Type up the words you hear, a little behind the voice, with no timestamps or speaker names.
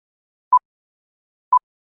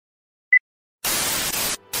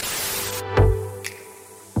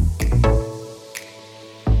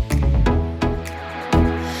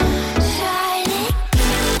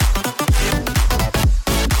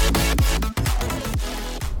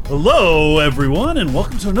Hello, everyone, and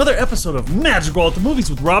welcome to another episode of Madrigal at the Movies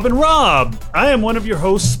with Rob and Rob. I am one of your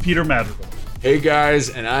hosts, Peter Madrigal. Hey guys,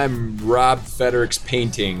 and I'm Rob Federick's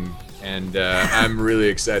Painting, and I'm really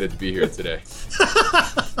excited to be here today.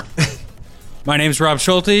 My name's Rob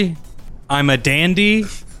Schulte. I'm a dandy.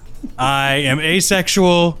 I am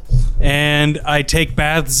asexual, and I take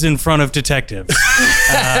baths in front of detectives.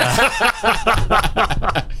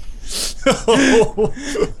 Okay, all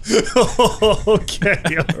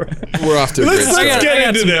right. We're off to a great start. Let's get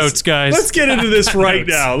into this, notes, guys. Let's get into this right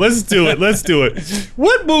now. Let's do it.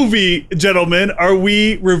 What movie, gentlemen, are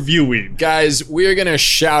we reviewing? Guys, we are going to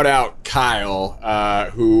shout out Kyle,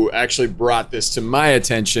 who actually brought this to my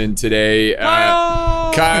attention today.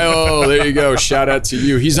 Kyle, there you go. Shout out to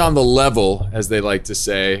you. He's on the level, as they like to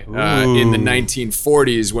say, in the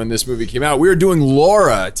 1940s when this movie came out. We were doing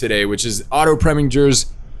Laura today, which is Otto Preminger's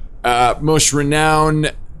most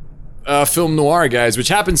renowned film noir, guys, which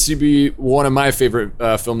happens to be one of my favorite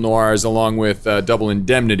film noirs, along with Double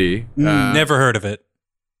Indemnity. Never heard of it.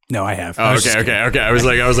 No, I have. Oh, okay. I was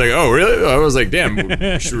like, oh, really? I was like, damn,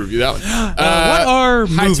 we should review that one. What are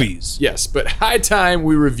movies? Yes, but high time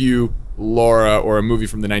we review Laura, or a movie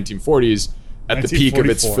from the 1940s at the peak of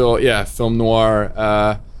its film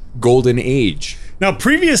noir golden age. Now,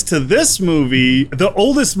 previous to this movie, the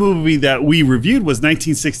oldest movie that we reviewed was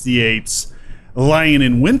 1968's Lion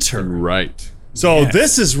in Winter. Right. So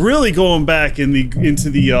this is really going back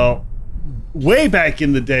into the way back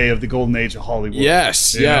in the day of the golden age of Hollywood.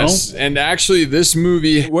 Yes. And actually, this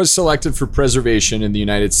movie was selected for preservation in the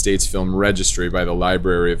United States Film Registry by the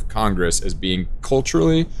Library of Congress as being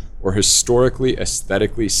culturally or historically,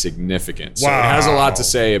 aesthetically significant. So it has a lot to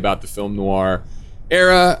say about the film noir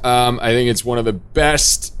era. I think it's one of the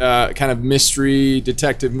best kind of mystery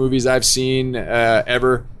detective movies I've seen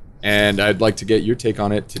ever, and I'd like to get your take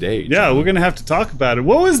on it today. Yeah, we're gonna have to talk about it.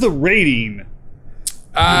 What was the rating?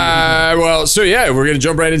 We're gonna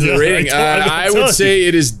jump right into the rating. I would say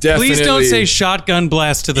it is definitely. Please don't say shotgun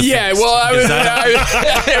blast to the face. Yeah, well,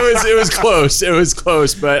 it was close. It was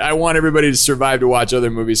close, but I want everybody to survive to watch other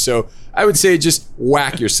movies. So I would say just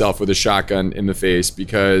whack yourself with a shotgun in the face,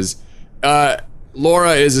 because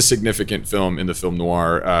Laura is a significant film in the film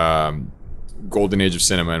noir golden age of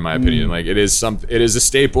cinema, in my opinion. Like, it is a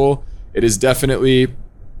staple. It is definitely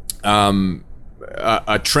a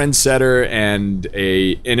trendsetter and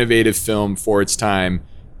a innovative film for its time,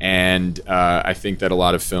 and I think that a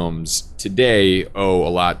lot of films today owe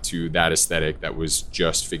a lot to that aesthetic that was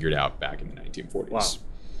just figured out back in the 1940s. Wow.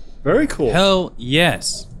 Very cool. Hell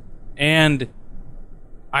yes. And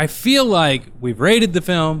I feel like we've rated the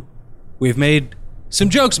film, we've made some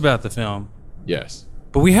jokes about the film. Yes.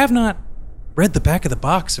 But we have not read the back of the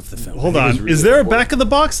box of the film. Hold on. Really is there a back of the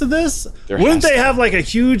box of this? Wouldn't they have like a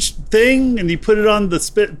huge thing and you put it on the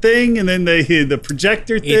spit thing and then the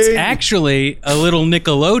projector thing? It's actually a little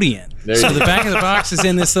Nickelodeon. So the back of the box is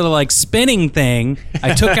in this little like spinning thing.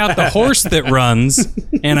 I took out the horse that runs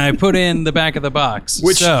and I put in the back of the box.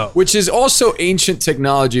 Which is also ancient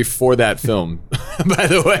technology for that film, by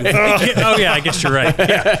the way. Oh yeah, I guess you're right.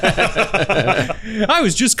 Yeah. I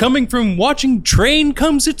was just coming from watching Train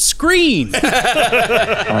Comes at Screen.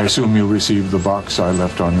 I assume you received the box I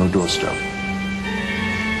left on your doorstep.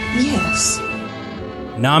 Yes.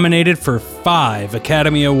 Nominated for 5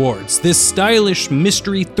 Academy Awards, this stylish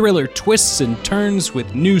mystery thriller twists and turns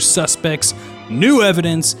with new suspects, new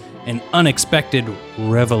evidence, and unexpected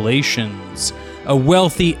revelations. A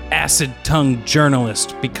wealthy, acid-tongued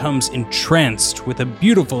journalist becomes entranced with a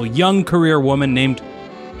beautiful young career woman named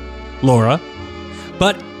Laura.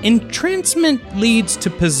 But entrancement leads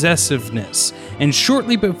to possessiveness, and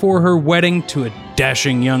shortly before her wedding to a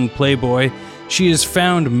dashing young playboy, she is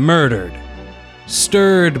found murdered.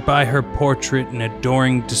 Stirred by her portrait and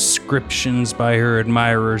adoring descriptions by her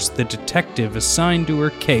admirers, the detective assigned to her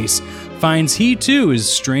case finds he too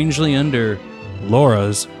is strangely under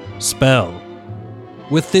Laura's spell.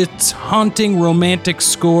 With its haunting romantic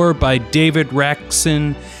score by David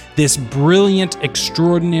Raksin, this brilliant,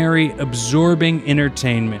 extraordinary, absorbing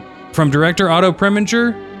entertainment from director Otto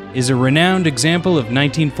Preminger is a renowned example of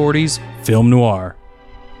 1940s film noir.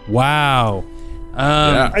 Wow.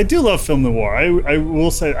 I do love film noir. I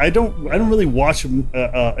will say I don't really watch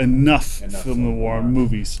enough film noir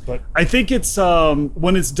movies, but I think it's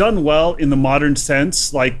when it's done well in the modern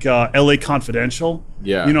sense, like L.A. Confidential.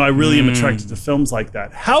 Yeah, I really am attracted to films like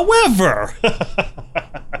that. However,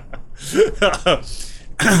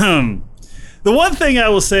 the one thing I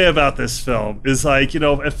will say about this film is, like,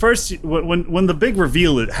 at first when the big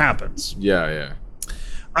reveal happens. Yeah.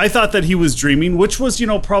 I thought that he was dreaming, which was,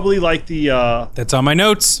 probably like the... That's on my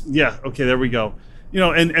notes. Yeah, okay, there we go.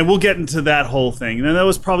 and we'll get into that whole thing. And that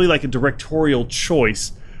was probably like a directorial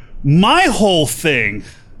choice. My whole thing,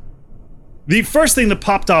 the first thing that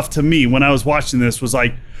popped off to me when I was watching this was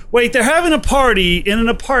like, wait, they're having a party in an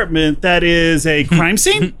apartment that is a crime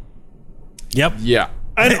scene? Yep. Yeah.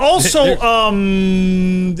 And also, I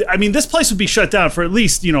mean, this place would be shut down for at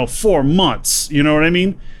least, 4 months. You know what I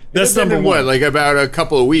mean? That's number one. What, like about a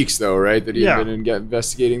couple of weeks, though, right? That you've been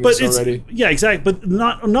investigating this already? Yeah, exactly. But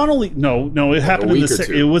not only, no, it happened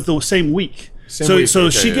it was the same week. So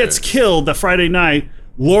she gets killed the Friday night.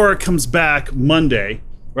 Laura comes back Monday,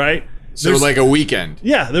 right? So like a weekend.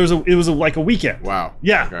 Yeah, it was like a weekend. Wow.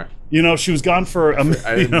 Yeah. Okay. She was gone for I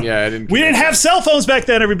didn't. We didn't have cell phones back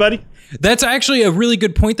then, everybody. That's actually a really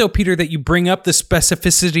good point, though, Peter, that you bring up the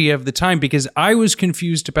specificity of the time, because I was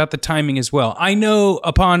confused about the timing as well. I know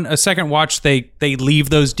upon a second watch, they leave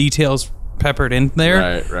those details peppered in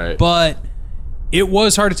there. Right. But it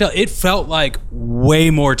was hard to tell. It felt like way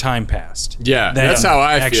more time passed. Yeah, that's how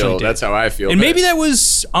I feel. That's how I feel. And maybe that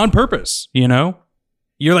was on purpose,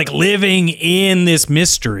 You're like living in this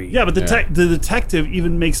mystery. Yeah, but the detective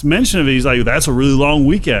even makes mention of it. He's like, "That's a really long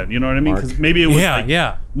weekend." You know what I mean? Because maybe it was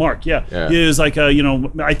Mark. Yeah. It was like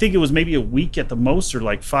I think it was maybe a week at the most, or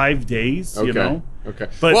like 5 days. Okay.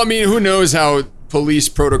 But I mean, who knows how police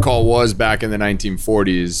protocol was back in the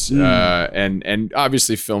 1940s, and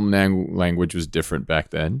obviously film language was different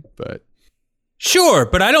back then, but. Sure,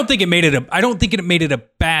 but I don't think it made it a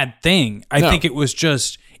bad thing. I think it was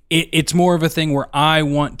just. It's more of a thing where I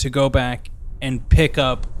want to go back and pick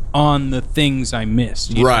up on the things I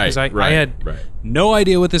missed. Because I had no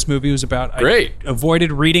idea what this movie was about. Great. I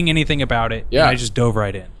avoided reading anything about it. Yeah. And I just dove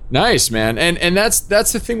right in. Nice, man. And that's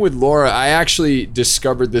the thing with Laura. I actually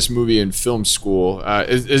discovered this movie in film school.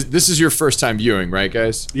 This is your first time viewing, right,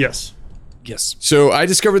 guys? Yes. So I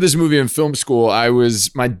discovered this movie in film school.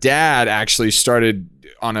 My dad actually started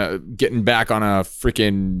getting back on a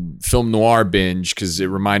freaking film noir binge because it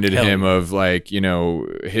reminded him of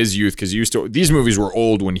his youth, because these movies were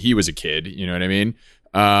old when he was a kid, you know what I mean?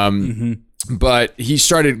 But he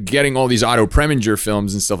started getting all these Otto Preminger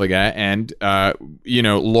films and stuff like that, and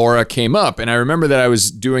Laura came up, and I remember that I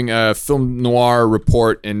was doing a film noir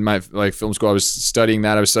report in my film school. I was studying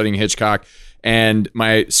Hitchcock. And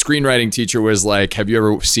my screenwriting teacher was like, "Have you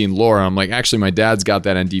ever seen Laura?" I'm like, "Actually, my dad's got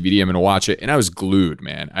that on DVD. I'm going to watch it." And I was glued,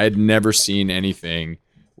 man. I had never seen anything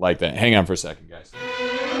like that. Hang on for a second, guys.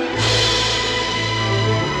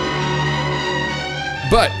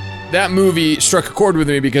 But that movie struck a chord with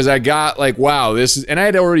me because I got like, wow, and I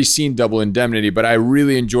had already seen Double Indemnity, but I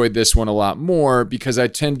really enjoyed this one a lot more because I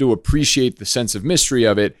tend to appreciate the sense of mystery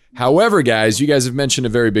of it. However, guys, you guys have mentioned a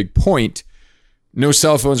very big point. No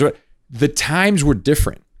cell phones, the times were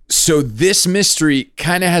different. So this mystery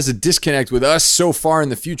kind of has a disconnect with us so far in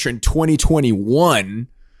the future in 2021,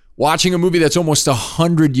 watching a movie that's almost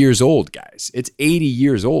 100 years old, guys. It's 80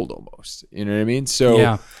 years old almost. You know what I mean?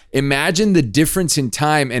 So imagine the difference in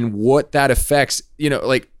time and what that affects,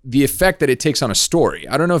 like the effect that it takes on a story.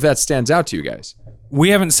 I don't know if that stands out to you guys. We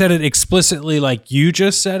haven't said it explicitly like you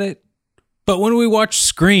just said it, but when we watch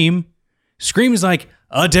Scream is like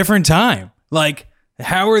a different time. Like,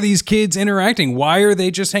 how are these kids interacting? Why are they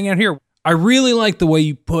just hanging out here? I really like the way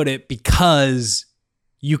you put it because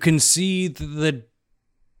you can see that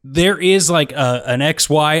there is like an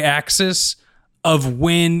XY axis of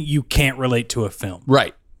when you can't relate to a film.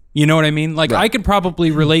 Right. You know what I mean? Like I could probably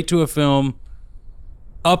relate to a film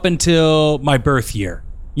up until my birth year.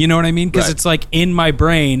 You know what I mean? Because it's like in my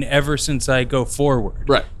brain ever since I go forward.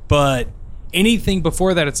 Right. But anything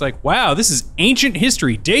before that, it's like, wow, this is ancient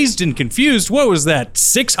history. Dazed and Confused. What was that?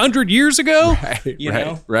 600 years ago?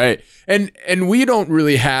 Right. And we don't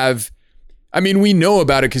really have. I mean, we know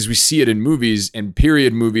about it because we see it in movies and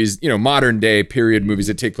period movies, modern day period movies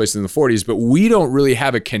that take place in the 40s, but we don't really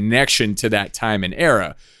have a connection to that time and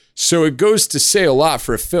era. So it goes to say a lot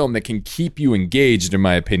for a film that can keep you engaged, in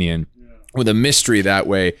my opinion, with a mystery that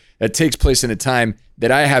way that takes place in a time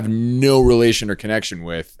that I have no relation or connection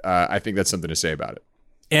with. I think that's something to say about it.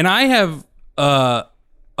 And I have a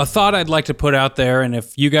thought I'd like to put out there, and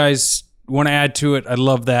if you guys want to add to it, I'd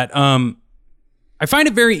love that. I find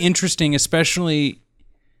it very interesting, especially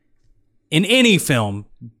in any film,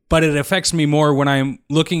 but it affects me more when I'm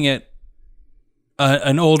looking at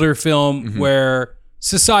an older film where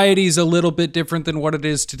society's a little bit different than what it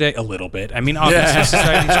is today. A little bit. I mean, obviously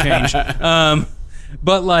society's changed.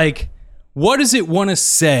 But like, what does it want to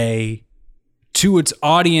say to its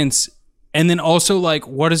audience? And then also like,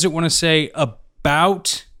 what does it want to say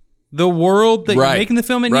about the world that you're making the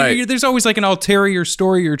film? And there's always like an ulterior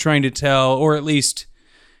story you're trying to tell, or at least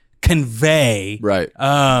convey. Right.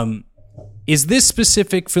 is this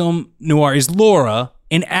specific film noir, is Laura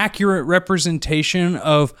an accurate representation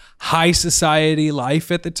of high society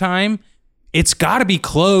life at the time? It's got to be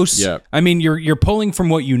close. Yeah. I mean, you're pulling from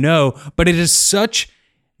what you know, but it is such,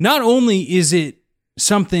 not only is it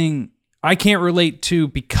something I can't relate to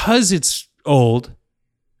because it's old,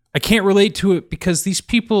 I can't relate to it because these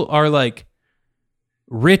people are like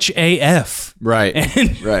rich AF. Right.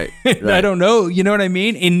 And, Right. and I don't know, you know what I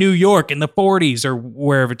mean? In New York in the 40s or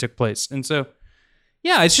wherever it took place. And so,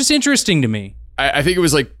 yeah, it's just interesting to me. I think it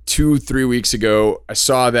was like 2-3 weeks ago. I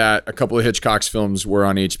saw that a couple of Hitchcock's films were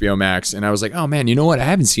on HBO Max, and I was like, "Oh man, you know what? I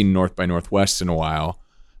haven't seen North by Northwest in a while.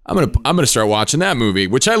 I'm gonna start watching that movie,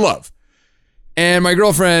 which I love." And my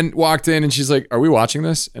girlfriend walked in, and she's like, "Are we watching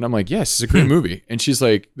this?" And I'm like, "Yes, it's a great movie." And she's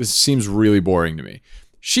like, "This seems really boring to me."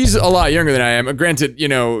 She's a lot younger than I am. Granted, you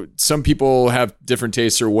know, some people have different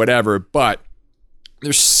tastes or whatever, but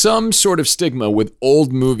there's some sort of stigma with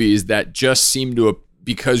old movies that just seem to,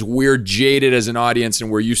 because we're jaded as an audience and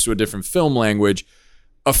we're used to a different film language,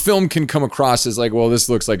 a film can come across as like, well, this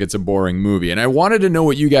looks like it's a boring movie. And I wanted to know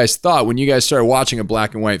what you guys thought when you guys started watching a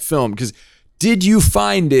black and white film, because did you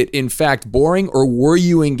find it, in fact, boring, or were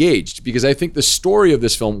you engaged? Because I think the story of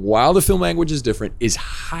this film, while the film language is different, is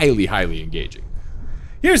highly, highly engaging.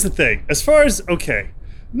 Here's the thing. As far as,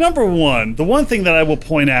 number one, the one thing that I will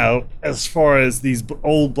point out as far as these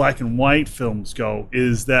old black and white films go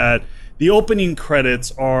is that the opening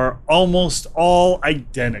credits are almost all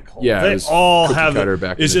identical. Yeah, they all cookie have cutter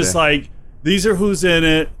back in it's the just day. like, these are who's in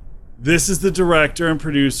it, this is the director and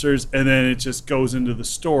producers, and then it just goes into the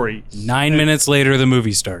story. 9 minutes later, the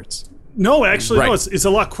movie starts. No, actually, Right. no, it's a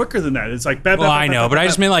lot quicker than that. It's like bam, Well, bam, I bam, know, bam, but I bam,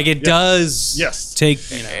 just bam. mean like it does Yes. take,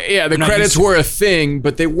 Yeah, the I'm not credits used to- were a thing,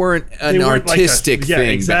 but they weren't an They weren't like artistic yeah, thing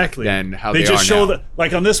exactly. back then, how they they just are show now. the,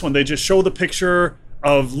 like on this one, they just show the picture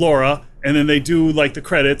of Laura, and then they do like the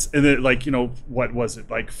credits, and then like, you know, what was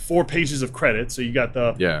it, like 4 pages of credits. So you got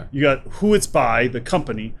you got who it's by, the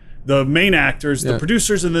company, the main actors, the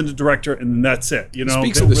producers, and then the director, and then that's it. You know,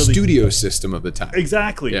 Speaks They of the really- studio system of the time.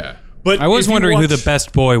 Exactly. Yeah. But I was if you wondering who watch- the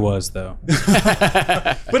best boy was, though.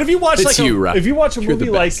 But if you watch It's like you, Rob. if you watch a You're the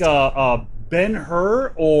movie like best.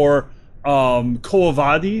 Ben-Hur or Quo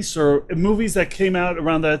Vadis, or movies that came out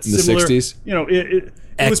around that In the similar 60s? you know, it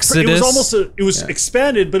was Exodus? almost it was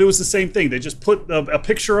expanded, but it was the same thing. They just put a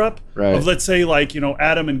picture up Right. of, let's say, like, you know,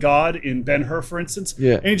 Adam and God in Ben-Hur, for instance,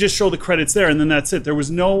 Yeah. and you just show the credits there, and then that's it. There was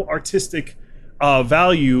no artistic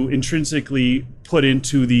value intrinsically put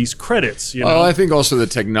into these credits. You know, Well, I think also the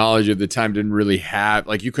technology of the time didn't really have,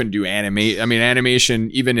 like, you couldn't do animation,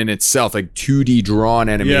 even in itself, like 2D drawn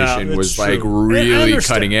animation that's was true. like I really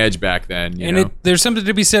understand. cutting edge back then. You And know? there's something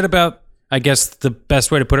to be said about, I guess the best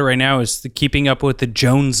way to put it right now is the keeping up with the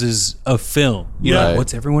Joneses of film. You know, Right.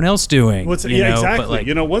 what's everyone else doing? What's you yeah, know? exactly. But like,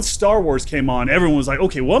 You know, once Star Wars came on, everyone was like,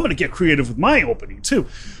 okay, well, I'm going to get creative with my opening too.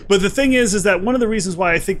 But the thing is that one of the reasons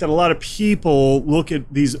why I think that a lot of people look at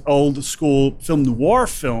these old school film noir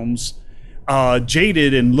films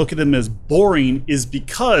jaded and look at them as boring is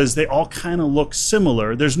because they all kind of look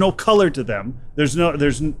similar. There's no color to them. There's no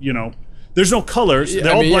colors. Yeah,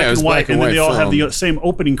 They're I all mean, black yeah, it was and white, black and and then white they all have the film. same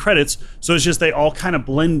opening credits. So it's just they all kind of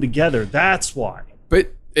blend together. That's why.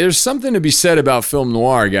 But there's something to be said about film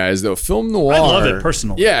noir, guys, though. Film noir. I love it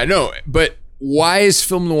personally. Yeah, no, but why is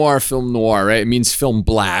film noir, right? It means film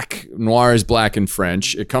black. Noir is black in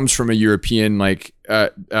French. It comes from a European, like,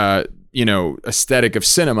 aesthetic of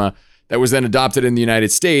cinema that was then adopted in the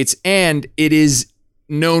United States. And it is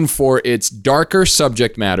known for its darker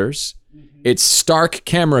subject matters, its stark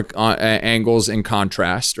camera angles and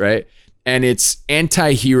contrast, right? And its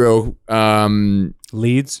anti-hero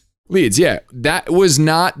leads. leads, yeah. That was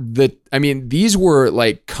not the, I mean, these were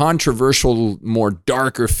like controversial, more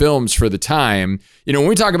darker films for the time. You know, when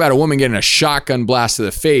we talk about a woman getting a shotgun blast to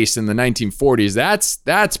the face in the 1940s,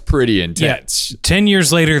 that's pretty intense. 10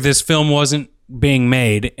 years later, this film wasn't being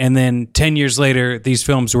made. And then 10 years later, these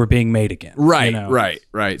films were being made again. Right, you know?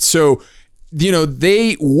 right. So, you know,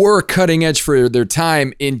 they were cutting edge for their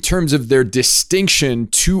time in terms of their distinction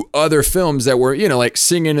to other films that were, you know, like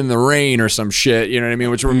Singing in the Rain or some shit, you know what I mean?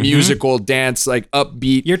 Which were musical, dance, like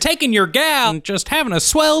upbeat. You're taking your gal and just having a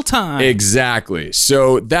swell time. Exactly.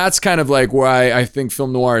 So that's kind of like why I think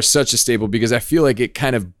film noir is such a staple, because I feel like it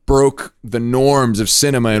kind of broke the norms of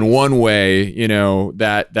cinema in one way, you know,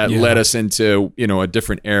 that led us into, you know, a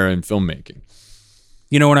different era in filmmaking.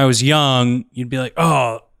 You know, when I was young, you'd be like,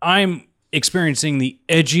 oh, I'm experiencing the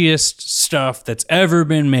edgiest stuff that's ever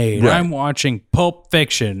been made. Right. I'm watching Pulp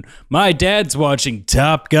Fiction. My dad's watching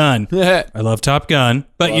Top Gun. I love Top Gun,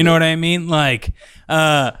 but you know what I mean? Like,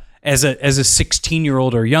 as a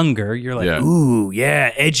 16-year-old or younger, you're like, Yeah. ooh,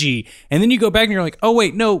 yeah, edgy. And then you go back and you're like, oh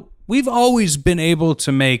wait, no, we've always been able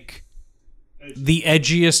to make the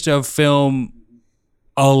edgiest of film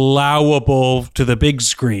allowable to the big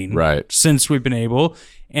screen, Right. since we've been able.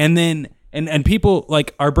 And then and people,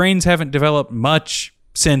 like, our brains haven't developed much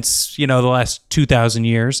since, the last 2,000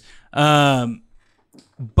 years.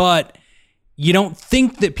 But you don't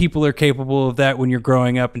think that people are capable of that when you're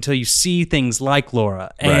growing up until you see things like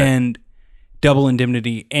Laura and Double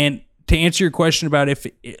Indemnity. And to answer your question about if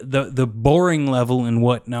the boring level and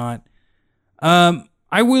whatnot,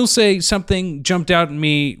 I will say something jumped out at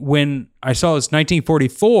me when I saw this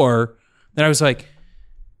 1944 that I was like,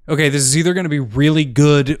 okay, this is either going to be really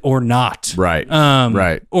good or not. Right.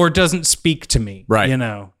 Right. Or it doesn't speak to me. Right.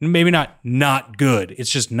 Maybe not good.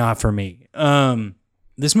 It's just not for me.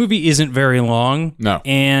 This movie isn't very long. No.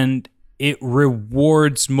 And it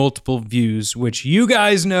rewards multiple views, which you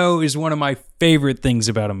guys know is one of my favorite things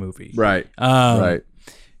about a movie. Right. Right.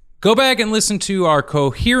 Go back and listen to our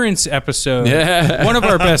Coherence episode. Yeah. One of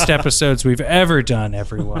our best episodes we've ever done,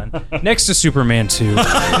 everyone. Next to Superman 2.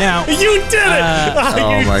 Now, You did it!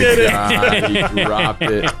 Oh You my did it! God, he dropped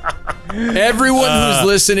it. Everyone who's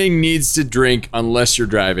listening needs to drink unless you're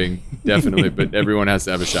driving, definitely. But everyone has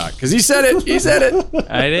to have a shot because he said it. He said it.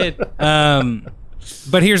 I did.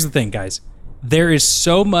 But here's the thing, guys. There is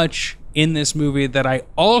so much in this movie that I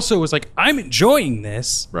also was like, I'm enjoying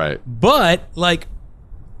this. Right. But, like,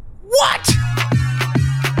 what?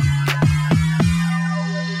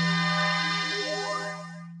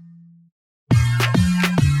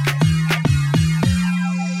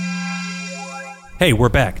 Hey, we're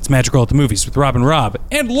back. It's Magical at the Movies with Rob and Rob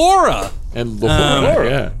and Laura. And Laura,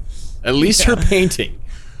 yeah. At least her painting.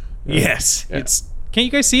 Yes, it's. Can't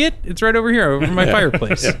you guys see it? It's right over here, over my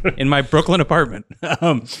fireplace in my Brooklyn apartment.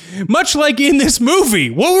 Much like in this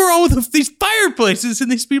movie, what were all of these fireplaces in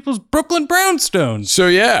these people's Brooklyn brownstones? So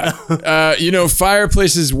yeah,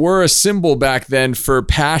 fireplaces were a symbol back then for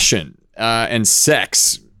passion and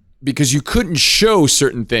sex because you couldn't show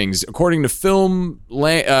certain things according to film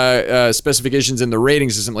specifications in the rating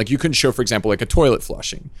system. Like you couldn't show, for example, like a toilet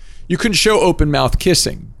flushing. You couldn't show open mouth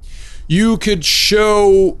kissing. You could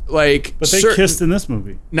show like, But they kissed in this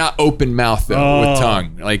movie. not open mouth though with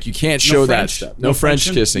tongue. Like you can't show that French? stuff. No No French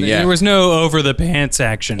French? kissing. Yeah. There was no over the pants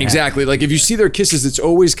action. Exactly. Like if you see their kisses, it's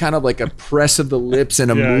always kind of like a press of the lips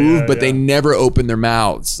and a Yeah, move, yeah, but they yeah. never open their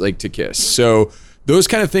mouths like to kiss. So those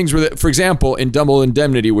kind of things were, for example, in Double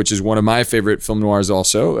Indemnity, which is one of my favorite film noirs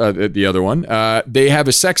also, the other one, they have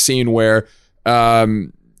a sex scene where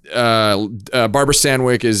Barbara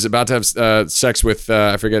Stanwyck is about to have sex with,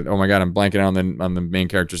 I forget, oh my God, I'm blanking on the main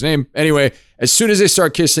character's name. Anyway, as soon as they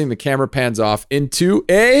start kissing, the camera pans off into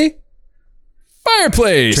a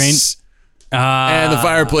fireplace. And the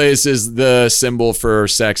fireplace is the symbol for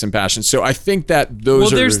sex and passion. So I think that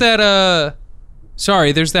those there's that,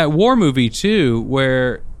 there's that war movie too,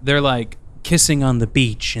 where they're like kissing on the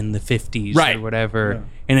beach in the 50s Right. or whatever.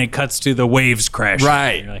 And it cuts to the waves crashing.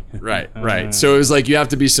 Right, right. So it was like you have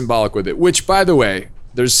to be symbolic with it, which, by the way,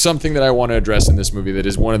 there's something that I want to address in this movie that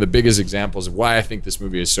is one of the biggest examples of why I think this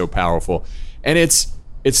movie is so powerful. And it's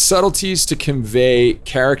subtleties to convey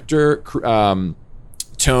character,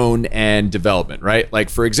 tone, and development, right? Like,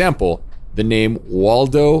 for example, the name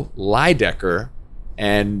Waldo Lydecker,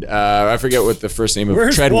 and I forget what the first name of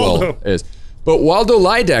Where's Treadwell Waldo? is. But Waldo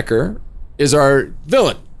Lydecker is our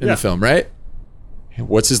villain in Yeah. the film, right?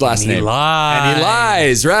 What's his last And he name? lies. And he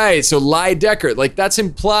lies, right? So Lydecker, like that's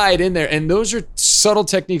implied in there, and those are subtle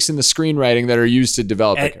techniques in the screenwriting that are used to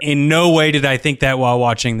develop. a character. In no way did I think that while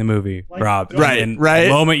watching the movie, Rob. Right, And right. The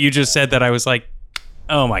moment you just said that, I was like,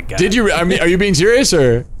 oh my God. Did you? I mean, are you being serious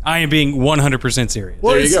or? I am being 100% serious.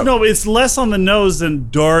 Well, There you go. No, it's less on the nose than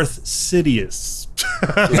Darth Sidious.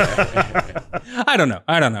 I don't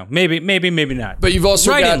know. Maybe not. But you've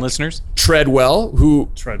also Write got in, listeners. Treadwell, who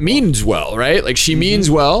Treadwell. means well, right? Like she means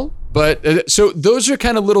well. But so those are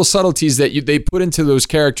kind of little subtleties that they put into those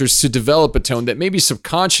characters to develop a tone that maybe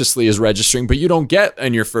subconsciously is registering, but you don't get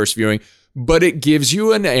in your first viewing. But it gives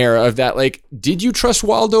you an air of that, like, did you trust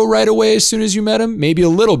Waldo right away as soon as you met him? Maybe a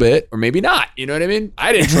little bit, or maybe not. You know what I mean?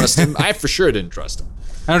 I didn't trust him. I for sure didn't trust him.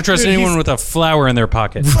 I don't trust Dude, anyone he's- with a flower in their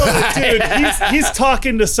pocket. Dude, he's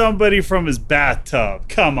talking to somebody from his bathtub.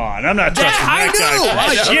 Come on, I'm not trusting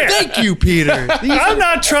that guy. Shit. Thank you, Peter. I'm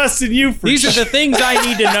not trusting you for These are the things I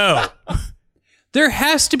need to know. There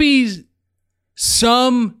has to be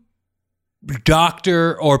some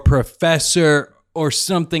doctor or professor or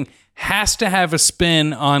something has to have a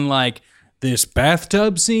spin on like this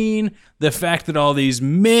bathtub scene, the fact that all these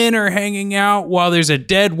men are hanging out while there's a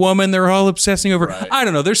dead woman they're all obsessing over. Right. I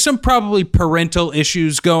don't know. There's some probably parental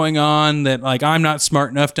issues going on that like I'm not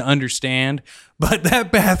smart enough to understand. But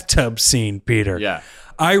that bathtub scene, Peter. Yeah.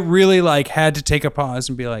 I really like had to take a pause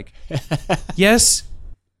and be like, yes,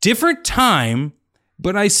 different time,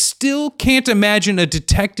 but I still can't imagine a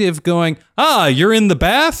detective going, you're in the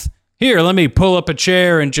bath? Here, let me pull up a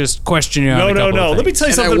chair and just question you on a couple of things. Let me tell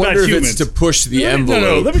you And I something about wonder if humans. it's to push the envelope.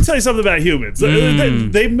 No. Let me tell you something about humans.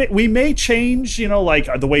 We may change,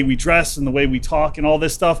 like the way we dress and the way we talk and all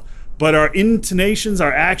this stuff, but our intonations,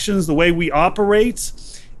 our actions, the way we operate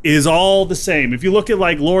is all the same. If you look at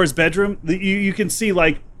like Laura's bedroom, you can see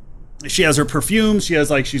like she has her perfume. She has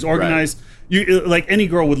like she's organized. Right. You like any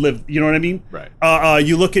girl would live. You know what I mean? Right.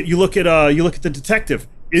 You look at the detective.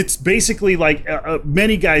 It's basically like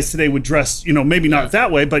many guys today would dress, maybe not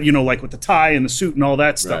that way, but like with the tie and the suit and all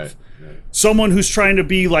that stuff. Right. Someone who's trying to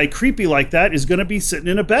be like creepy like that is going to be sitting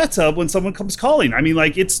in a bathtub when someone comes calling. I mean,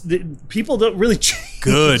 like people don't really change.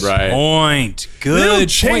 Good point. Good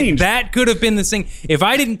point. That could have been the thing. If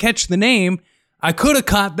I didn't catch the name, I could have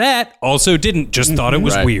caught that. Also didn't. Just thought it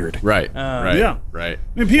was weird. Right. Yeah. Right.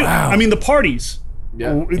 I mean, the parties.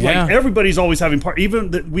 Yeah. Like everybody's always having parties.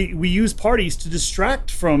 Even we use parties to distract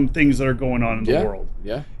from things that are going on in the world.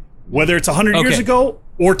 Yeah. Whether it's 100 years ago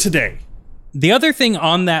or today. The other thing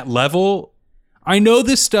on that level, I know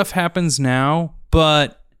this stuff happens now,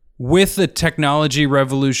 but with the technology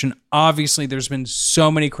revolution, obviously there's been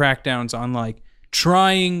so many crackdowns on like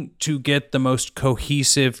trying to get the most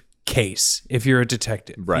cohesive case if you're a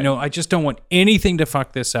detective. Right. I just don't want anything to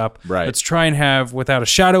fuck this up. Right. Let's try and have, without a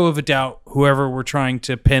shadow of a doubt, whoever we're trying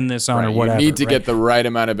to pin this on or whatever. You need to get the right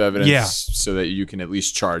amount of evidence so that you can at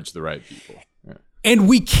least charge the right people. Yeah. And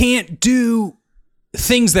we can't do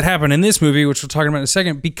things that happen in this movie, which we'll talk about in a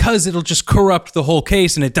second, because it'll just corrupt the whole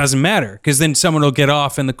case and it doesn't matter because then someone will get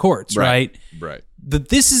off in the courts, right? Right. But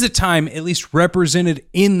this is a time, at least represented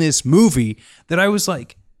in this movie, that I was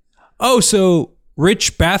like, oh, so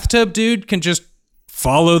rich bathtub dude can just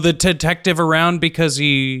follow the detective around because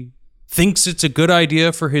he thinks it's a good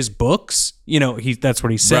idea for his books. That's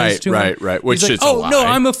what he says to him. Right. Which He's like, is a lie. no,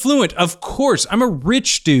 I'm affluent. Of course, I'm a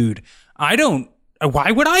rich dude.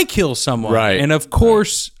 Why would I kill someone? Right. And of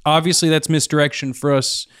course, obviously that's misdirection for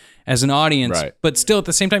us as an audience. Right. But still at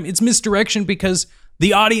the same time, it's misdirection because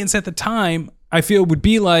the audience at the time, I feel, would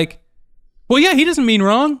be like, well, yeah, he doesn't mean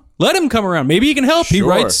wrong. Let him come around. Maybe he can help. Sure. He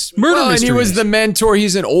writes murder mysteries. And he was the mentor.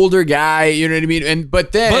 He's an older guy. You know what I mean?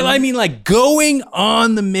 But I mean, like going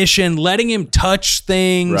on the mission, letting him touch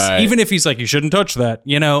things, even if he's like, you shouldn't touch that,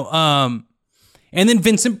 And then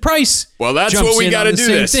Vincent Price. Well, that's what we got to do.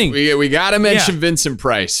 This we got to mention Vincent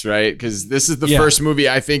Price, right? Because this is the first movie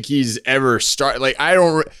I think he's ever started. Like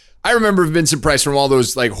I remember Vincent Price from all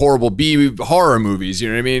those like horrible B horror movies. You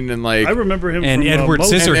know what I mean? And like I remember him and from Edward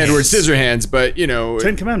Scissorhands. But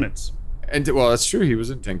 10 Commandments. And that's true. He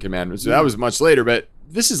was in 10 Commandments. So that was much later. But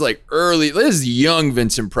this is like early. This is young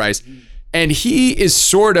Vincent Price. And he is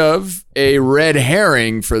sort of a red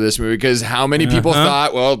herring for this movie because how many people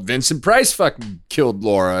thought, well, Vincent Price fucking killed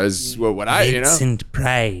Laura is what Vincent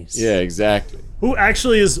Price. Yeah, exactly. Who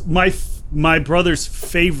actually is my brother's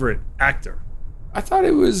favorite actor. I thought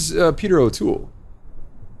it was Peter O'Toole.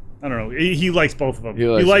 I don't know. He likes both of them. He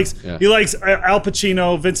likes Al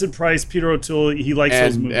Pacino, Vincent Price, Peter O'Toole. He likes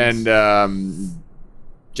those movies. And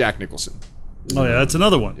Jack Nicholson. Oh yeah, that's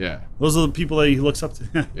another one. Yeah. Those are the people that he looks up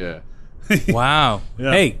to. Yeah. Wow.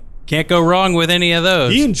 Yeah. Hey, can't go wrong with any of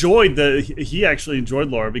those. He actually enjoyed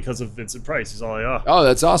Laura because of Vincent Price. He's all Oh,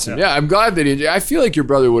 that's awesome. Yeah, I'm glad that I feel like your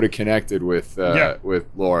brother would have connected with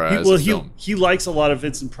Laura. He likes a lot of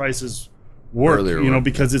Vincent Price's work,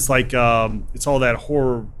 because it's like it's all that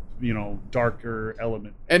horror, darker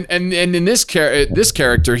element. And in this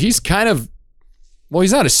character, he's kind of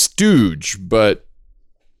he's not a stooge, but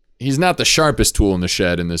he's not the sharpest tool in the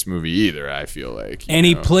shed in this movie either, I feel like. And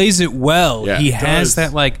he plays it well. Yeah, he has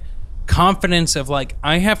that like confidence of like,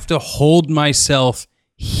 I have to hold myself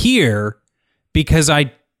here because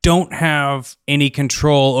I don't have any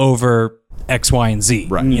control over X, Y, and Z.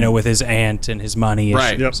 Right. With his aunt and his money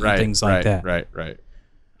issues and things like that. Right.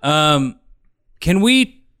 Can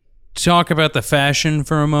we talk about the fashion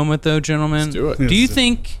for a moment though, gentlemen? Let's do it. Do you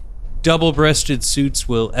think double-breasted suits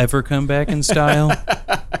will ever come back in style?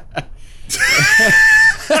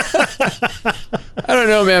 I don't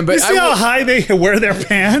know, man. But you see how high they wear their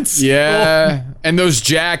pants? Yeah, and those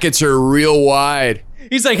jackets are real wide.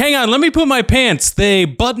 He's like, hang on, let me put my pants. They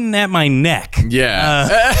button at my neck.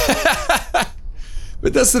 Yeah.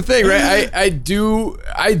 But that's the thing, right? I do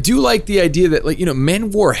like the idea that, like, you know, men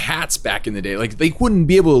wore hats back in the day. Like, they wouldn't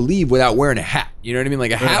be able to leave without wearing a hat. You know what I mean?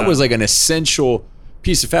 Like, a hat was like an essential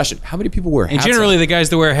piece of fashion. How many people wear hats? And generally, the guys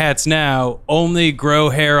that wear hats now only grow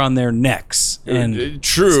hair on their necks. And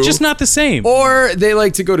true. It's just not the same. Or they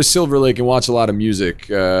like to go to Silver Lake and watch a lot of music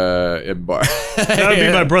at bar. That would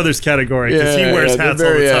be my brother's category because he wears hats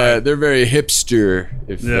all the time. They're very hipster,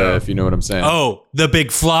 if you know what I'm saying. Oh, the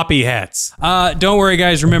big floppy hats. Don't worry,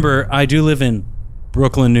 guys. Remember, I do live in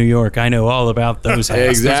Brooklyn, New York. I know all about those hats.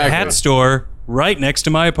 Exactly. There's a hat store right next to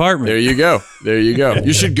my apartment. There you go.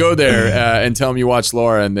 You should go there and tell them you watched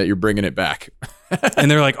Laura and that you're bringing it back. And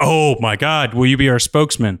they're like, oh my God, will you be our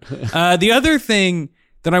spokesman? The other thing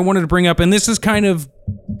that I wanted to bring up, and this is kind of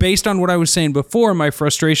based on what I was saying before, my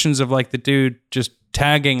frustrations of like the dude just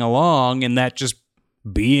tagging along and that just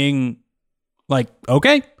being like,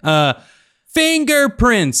 okay.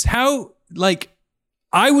 Fingerprints. How, like,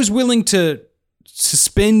 I was willing to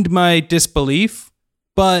suspend my disbelief,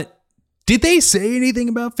 but did they say anything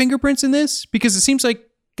about fingerprints in this? Because it seems like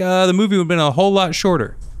the movie would have been a whole lot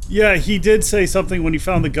shorter. Yeah, he did say something when he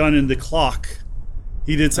found the gun in the clock.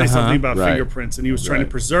 He did say something about fingerprints, and he was trying to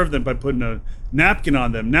preserve them by putting a napkin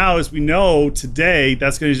on them. Now, as we know today,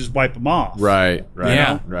 that's going to just wipe them off. Right.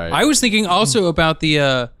 Yeah. I was thinking also about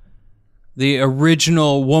the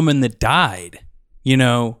original woman that died. You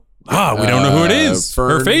know, we don't know who it is.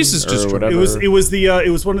 Her face is just whatever. It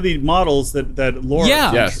was one of the models that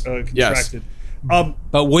Laura contracted.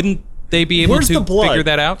 But wouldn't they be able to figure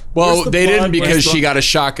that out? Well, they didn't because she got a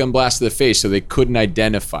shotgun blast to the face, so they couldn't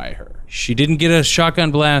identify her. She didn't get a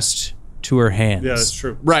shotgun blast to her hands. Yeah, that's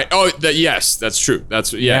true. Right. Oh, yes, that's true.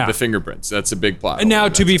 That's the fingerprints. That's a big plot. And now,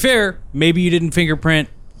 to be fair, maybe you didn't fingerprint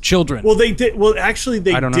children. Well, they did. Well, actually,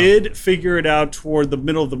 they did figure it out toward the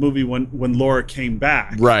middle of the movie when Laura came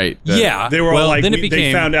back. Right. They were all like,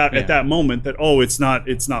 they found out at that moment that it's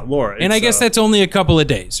not Laura. And I guess that's only a couple of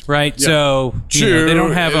days, right? Yeah. So they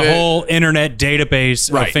don't have a whole internet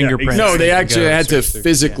database of fingerprints. No, they actually had to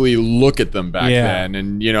physically look at them back then,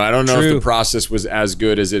 and I don't know if the process was as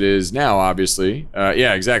good as it is now. Obviously,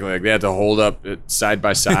 exactly. Like they had to hold up side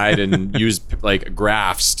by side and use like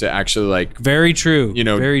graphs to actually very true.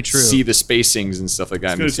 Very true. See the spacings and stuff like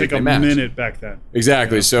that. It's going to take a minute back then.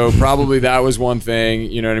 Exactly. So probably that was one thing.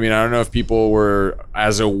 You know what I mean? I don't know if people were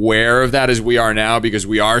as aware of that as we are now because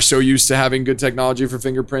we are so used to having good technology for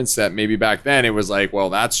fingerprints that maybe back then it was like, well,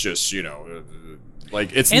 that's just,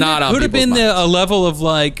 like it's not on people's minds. It could have been a level of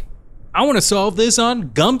like, I want to solve this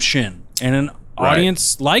on gumption. And an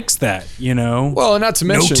audience likes that, Well, and not to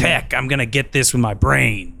mention... No tech. I'm going to get this with my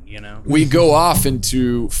brain. We go off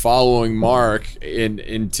into following Mark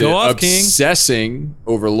into obsessing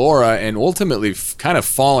over Laura and ultimately kind of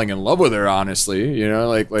falling in love with her, honestly. He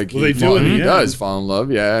does fall in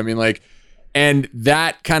love. Yeah. I mean, and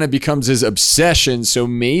that kind of becomes his obsession. So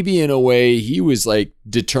maybe in a way he was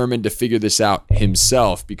determined to figure this out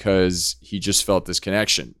himself because he just felt this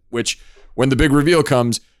connection, which when the big reveal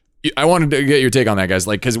comes, I wanted to get your take on that, guys.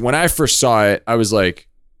 Because when I first saw it, I was like,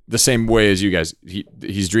 the same way as you guys,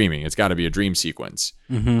 he's dreaming. It's got to be a dream sequence.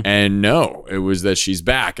 Mm-hmm. And no, it was that she's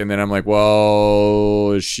back. And then I'm like,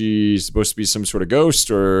 well, is she supposed to be some sort of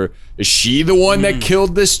ghost, or is she the one that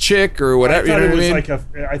killed this chick, or whatever?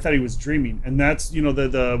 I thought he was dreaming, and that's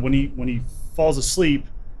the when he falls asleep,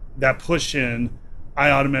 that push in. I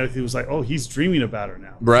automatically was like, oh, he's dreaming about her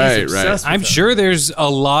now. Right. I'm sure there's a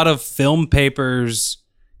lot of film papers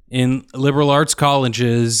in liberal arts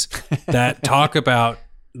colleges that talk about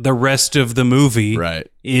the rest of the movie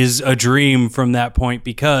is a dream from that point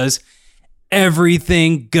because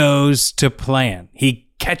everything goes to plan. He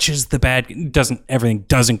catches the everything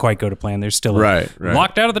doesn't quite go to plan. There's still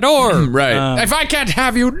locked out of the door. Right. If I can't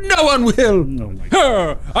have you, no one will.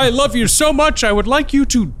 Oh I love you so much. I would like you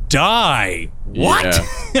to die. What?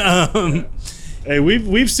 Yeah. Hey,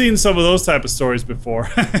 we've seen some of those type of stories before.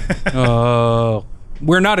 Oh.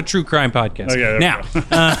 We're not a true crime podcast. Okay, now,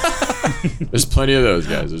 there's plenty of those,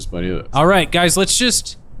 guys. There's plenty of those. All right, guys, let's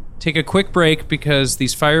just take a quick break because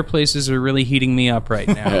these fireplaces are really heating me up right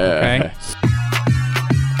now, okay?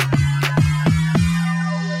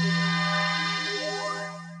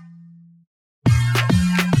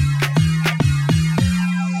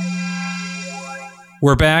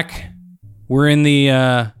 We're back. We're in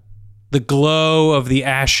the glow of the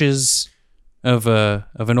ashes of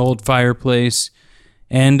an old fireplace.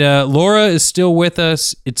 And Laura is still with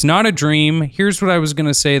us. It's not a dream. Here's what I was going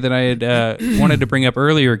to say that I had wanted to bring up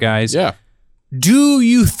earlier, guys. Yeah. Do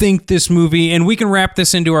you think this movie, and we can wrap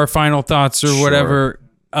this into our final thoughts or whatever,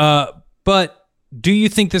 but do you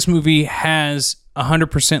think this movie has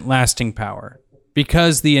 100% lasting power?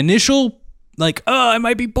 because the initial, like, oh, I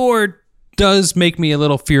might be bored, does make me a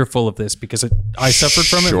little fearful of this because I suffered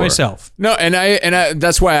from it myself. No, and I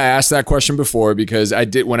that's why I asked that question before, because I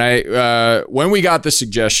did when we got the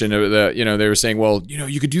suggestion of they were saying, well,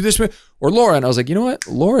 you could do this or Laura, and I was like, you know what,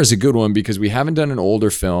 Laura's a good one because we haven't done an older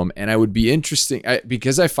film, and I would be interesting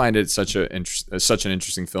because I find it such an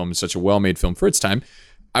interesting film and such a well-made film for its time.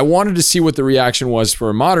 I wanted to see what the reaction was for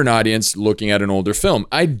a modern audience looking at an older film.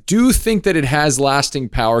 I do think that it has lasting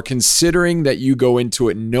power, considering that you go into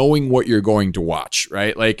it knowing what you're going to watch,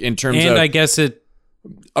 right? Like in terms of, I guess it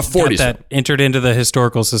a 40s that entered into the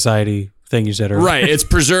historical society thing you said earlier. Right, it's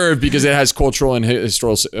preserved because it has cultural and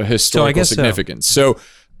historical significance. So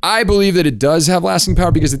I believe that it does have lasting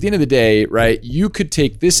power because at the end of the day, right, you could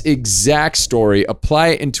take this exact story, apply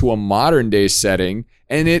it into a modern day setting,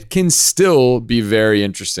 and it can still be very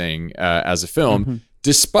interesting as a film,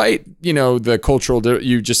 despite, the cultural,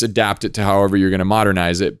 you just adapt it to however you're going to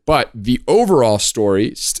modernize it. But the overall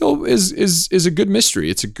story still is a good mystery.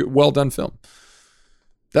 It's a good, well done film.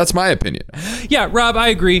 That's my opinion. Yeah, Rob, I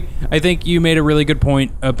agree. I think you made a really good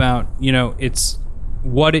point about, it's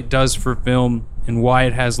what it does for film and why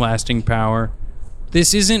it has lasting power.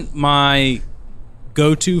 This isn't my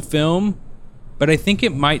go-to film, but I think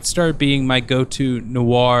it might start being my go-to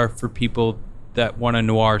noir for people that want a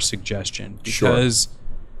noir suggestion. Because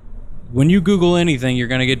when you Google anything, you're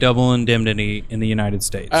going to get Double Indemnity in the United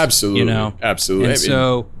States. Absolutely. And Absolutely.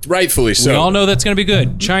 so rightfully so. We all know that's going to be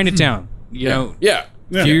good. Chinatown, a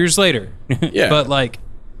few years later. Yeah. But like,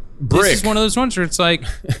 Brick. This is one of those ones where it's like,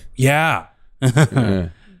 yeah.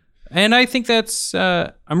 And I think that's,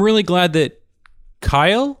 I'm really glad that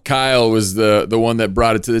Kyle was the one that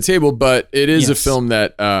brought it to the table, but it is a film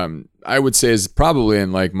that I would say is probably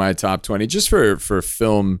in like my top 20 just for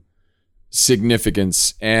film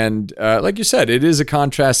significance. And like you said, it is a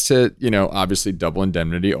contrast to, obviously Double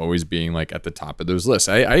Indemnity always being like at the top of those lists.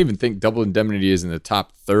 I even think Double Indemnity is in the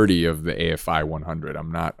top 30 of the AFI 100.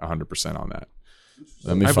 I'm not 100% on that.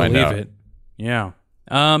 Let me find out. It. Yeah.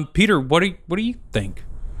 Peter, what do you think?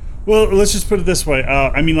 Well, let's just put it this way.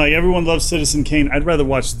 Everyone loves Citizen Kane. I'd rather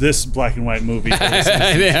watch this black and white movie.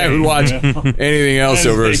 I would watch anything else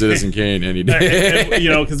over Citizen Kane any day.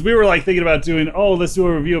 Because we were like thinking about doing, let's do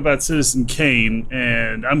a review about Citizen Kane,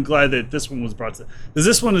 and I'm glad that this one was brought to, because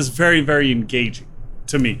this one is very, very engaging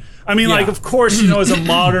to me. Of course, as a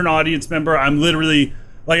modern audience member, I'm literally.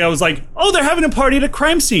 I was like, they're having a party at a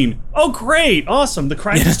crime scene. Oh, great. Awesome. The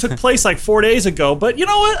crime just took place like 4 days ago, but you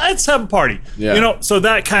know what? Let's have a party. Yeah. So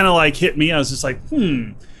that kind of hit me. I was just like,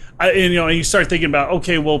 and you start thinking about,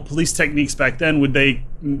 okay, well, police techniques back then, would they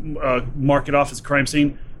mark it off as a crime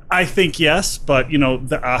scene? I think yes, but,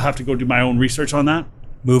 I'll have to go do my own research on that.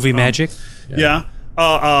 Movie magic? Yeah.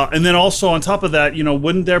 And then also on top of that,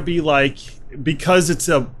 wouldn't there be because it's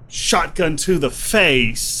a shotgun to the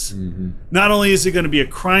face, not only is it going to be a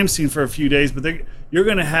crime scene for a few days, but you're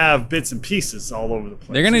going to have bits and pieces all over the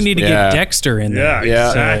place. They're going to need to get Dexter in there. Yeah,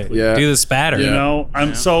 exactly. Do the spatter.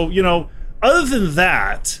 So, other than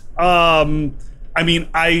that, I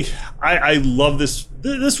love this.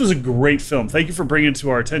 This was a great film. Thank you for bringing it to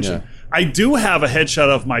our attention. Yeah. I do have a headshot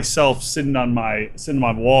of myself sitting on my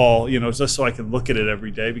wall, just so I can look at it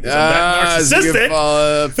every day because I'm that narcissistic.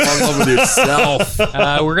 Fall in love with yourself.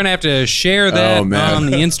 We're gonna have to share that on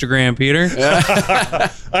the Instagram, Peter.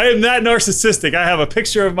 I am that narcissistic. I have a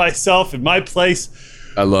picture of myself in my place.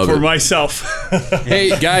 I love it. For myself. Hey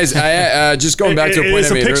guys, I just going back to a point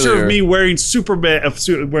I made earlier. It's a picture of me wearing Superman,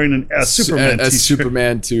 wearing a Superman t-shirt. A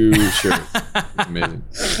Superman 2 shirt. Amazing.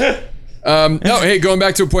 Hey, going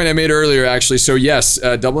back to a point I made earlier, actually. So yes,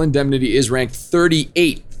 Double Indemnity is ranked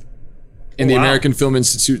 38th in the American Film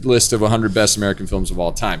Institute list of 100 best American films of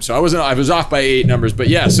all time. So I was off by 8 numbers, but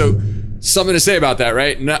yeah. So something to say about that,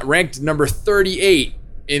 right? Ranked number 38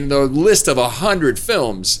 in the list of 100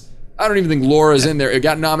 films. I don't even think Laura's in there. It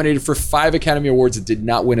got nominated for 5 Academy Awards. It did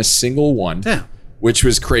not win a single one, which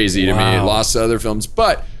was crazy to me. It lost to other films,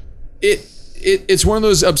 but it's one of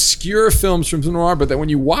those obscure films from film noir, but that when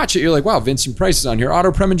you watch it, you're like, wow, Vincent Price is on here.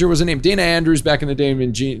 Otto Preminger was a name. Dana Andrews back in the day,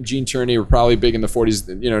 and Gene Tierney were probably big in the 40s.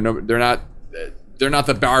 They're not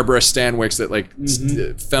the Barbara Stanwicks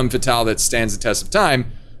that femme fatale that stands the test of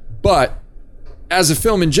time. But as a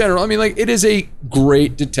film in general, it is a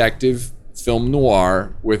great detective film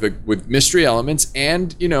noir with mystery elements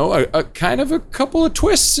and a kind of a couple of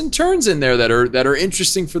twists and turns in there that are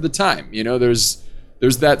interesting for the time.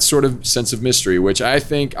 There's that sort of sense of mystery, which I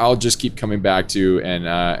think I'll just keep coming back to,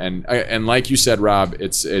 and like you said, Rob,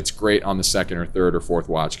 it's great on the second or third or fourth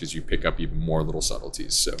watch because you pick up even more little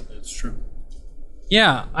subtleties. So it's true.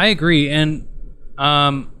 Yeah, I agree, and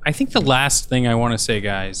I think the last thing I want to say,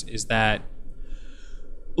 guys, is that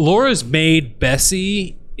Laura's maid,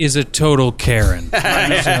 Bessie, is a total Karen.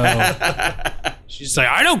 So, she's like,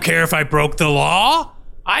 I don't care if I broke the law.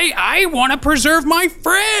 I want to preserve my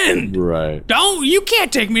friend. Right. You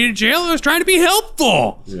can't take me to jail. I was trying to be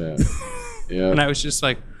helpful. Yeah. Yeah. And I was just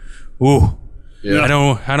like, ooh. Yeah. I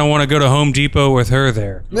don't want to go to Home Depot with her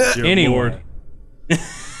there. Anyway.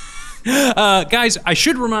 Guys, I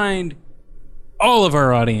should remind all of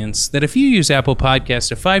our audience that if you use Apple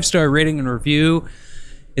Podcasts, a 5-star rating and review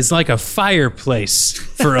is like a fireplace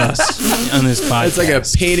for us on this podcast. It's like a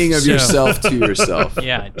painting of yourself to yourself.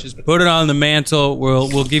 Yeah, just put it on the mantle.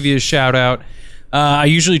 We'll give you a shout out. I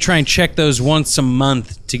usually try and check those once a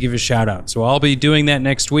month to give a shout out. So I'll be doing that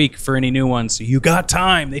next week for any new ones. So you got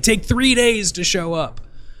time. They take 3 days to show up.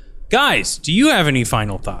 Guys, do you have any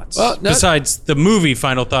final thoughts? Besides the movie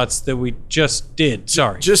final thoughts that we just did.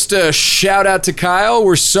 Sorry. Just a shout out to Kyle.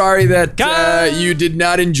 We're sorry that you did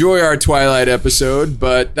not enjoy our Twilight episode,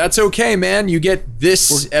 but that's okay, man. You get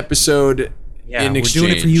this episode in exchange. We're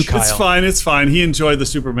doing it for you, Kyle. It's fine. He enjoyed the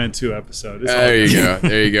Superman 2 episode. There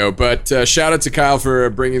you go. But shout out to Kyle for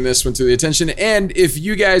bringing this one to the attention. And if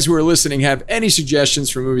you guys who are listening have any suggestions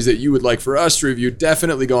for movies that you would like for us to review,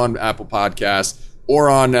 definitely go on Apple Podcasts or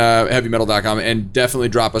on heavymetal.com and definitely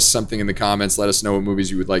drop us something in the comments. Let us know what movies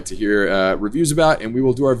you would like to hear reviews about, and we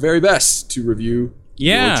will do our very best to review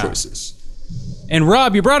your choices. And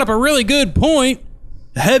Rob, you brought up a really good point.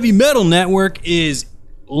 The Heavy Metal Network is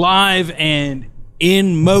live and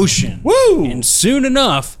in motion. Woo! And soon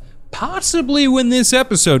enough, possibly when this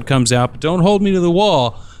episode comes out, but don't hold me to the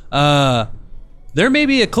wall, there may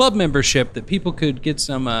be a club membership that people could get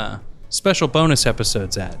some special bonus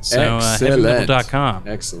episodes at. So heavymetal.com.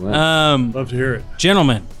 Excellent. Love to hear it.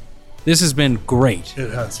 Gentlemen, this has been great.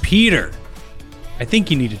 It has. Peter, I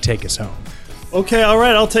think you need to take us home. Okay, all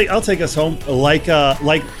right. I'll take us home. Like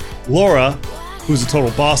Laura, who's a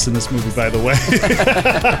total boss in this movie, by the way.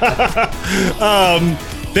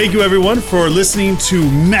 Thank you, everyone, for listening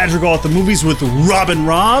to Madrigal at the Movies with Rob and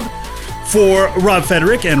Rob. For Rob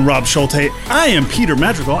Federick and Rob Schulte, I am Peter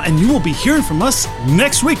Madrigal, and you will be hearing from us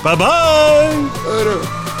next week. Bye-bye. Later.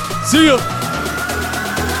 See ya.